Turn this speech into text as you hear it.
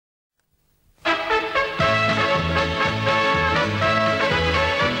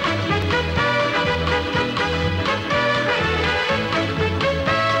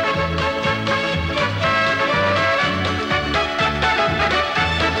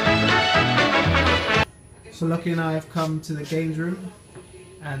So Lockie and I have come to the games room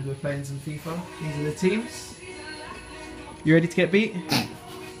and we're playing some FIFA. These are the teams. You ready to get beat?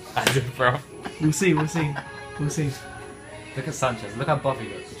 I do, bro. We'll see, we'll see. We'll see. Look at Sanchez. Look how buff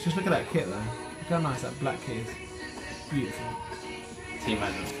he looks. Just look at that kit though. Look how nice that black kit is. Beautiful. Team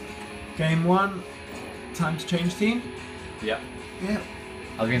manager. Game 1. Time to change team. Yeah. Yeah.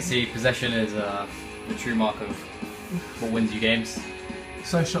 I was going to see possession is the true mark of what wins you games.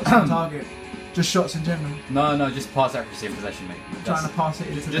 So shots on target. Just shots in general. No, just pass accuracy and possession, mate. Trying to pass it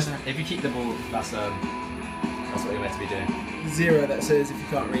into just the net. if you keep the ball, that's what you're meant to be doing. 0 that says if you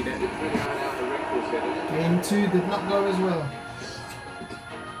can't read it. Game 2 did not go as well.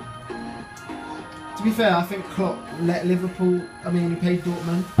 To be fair, I think Klopp let Liverpool. He paid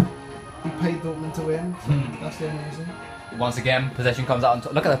Dortmund. He paid Dortmund to win. So that's the only reason. Once again, possession comes out on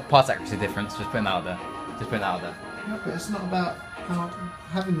top. Look at the pass accuracy difference. Just putting that out there. Just putting that out there. No, but it's not about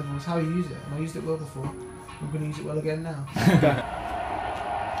having the ball, it's how you use it. And I used it well before. I'm going to use it well again now.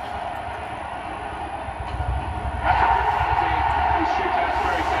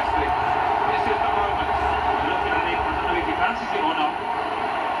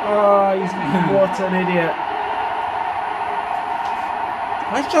 Oh, what an idiot.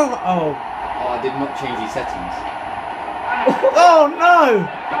 Oh, I did not change these settings. oh no! Look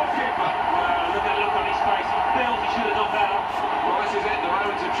at the look on his face. He feels he should have done better. Well, this is it, the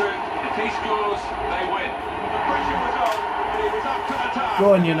moment of truth. If he scores, they win. The pressure was on, but he was up to the task.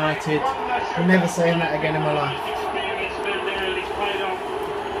 Go on, United. I'm never saying that again in my life.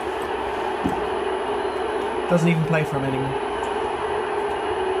 Doesn't even play for him anymore.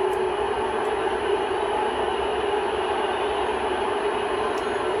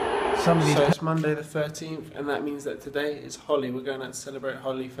 So it's Monday the 13th, and that means that today is Holly. We're going out to celebrate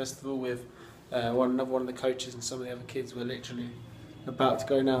Holly Festival with another one of the coaches and some of the other kids. We're literally about to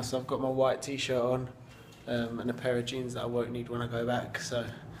go now, so I've got my white t-shirt on and a pair of jeans that I won't need when I go back. So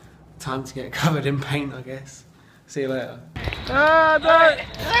time to get covered in paint, I guess. See you later. Ah, no!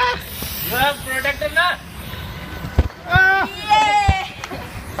 You have protected that.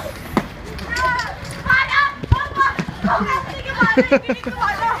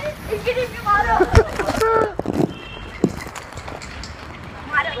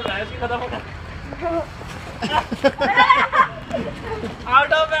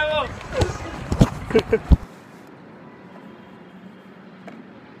 Out of ammo!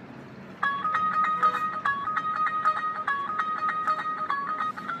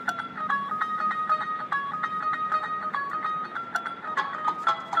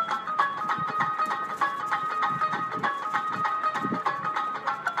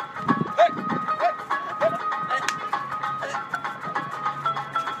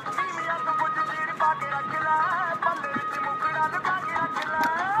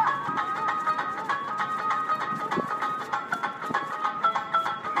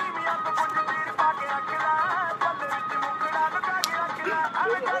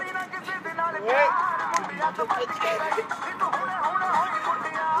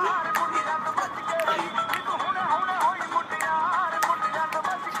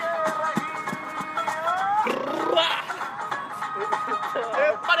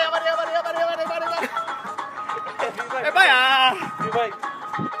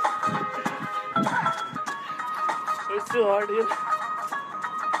 It's too hard, dude.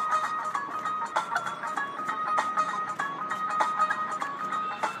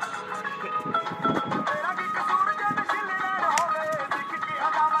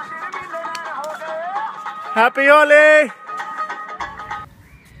 Happy Oli!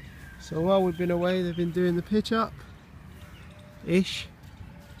 So while we've been away, they've been doing the pitch up ish.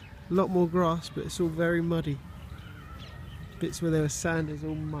 A lot more grass, but it's all very muddy. Bits where there was sand is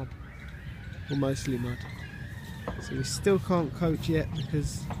all mud, or mostly mud. So we still can't coach yet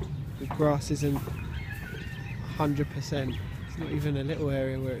because the grass isn't 100%. It's not even a little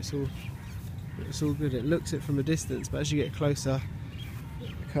area where it's all good. It looks it from a distance, but as you get closer,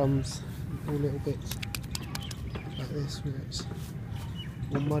 it becomes all little bits like this where it's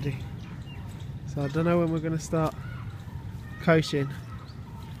all muddy. So I don't know when we're going to start coaching.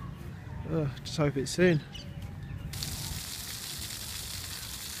 Just hope it's soon.